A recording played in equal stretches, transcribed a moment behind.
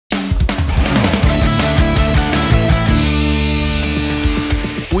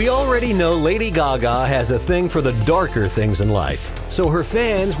already know Lady Gaga has a thing for the darker things in life, so her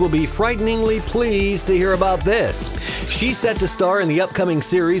fans will be frighteningly pleased to hear about this. She's set to star in the upcoming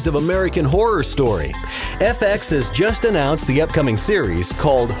series of American Horror Story. FX has just announced the upcoming series,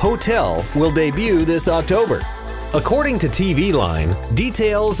 called Hotel, will debut this October. According to TV Line,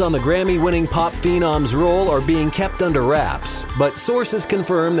 details on the Grammy-winning pop phenom's role are being kept under wraps, but sources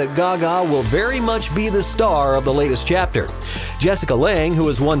confirm that Gaga will very much be the star of the latest chapter. Jessica Lange, who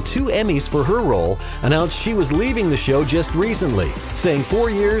has won 2 Emmys for her role, announced she was leaving the show just recently, saying 4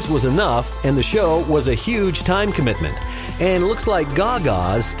 years was enough and the show was a huge time commitment. And it looks like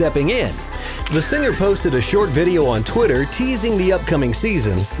Gaga's stepping in. The singer posted a short video on Twitter teasing the upcoming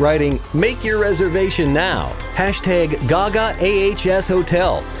season, writing, "Make your reservation now. #Gaga AHS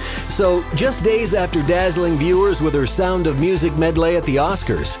Hotel." So, just days after dazzling viewers with her Sound of Music medley at the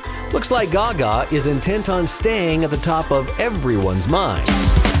Oscars, looks like Gaga is intent on staying at the top of everyone's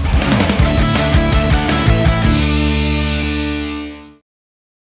minds.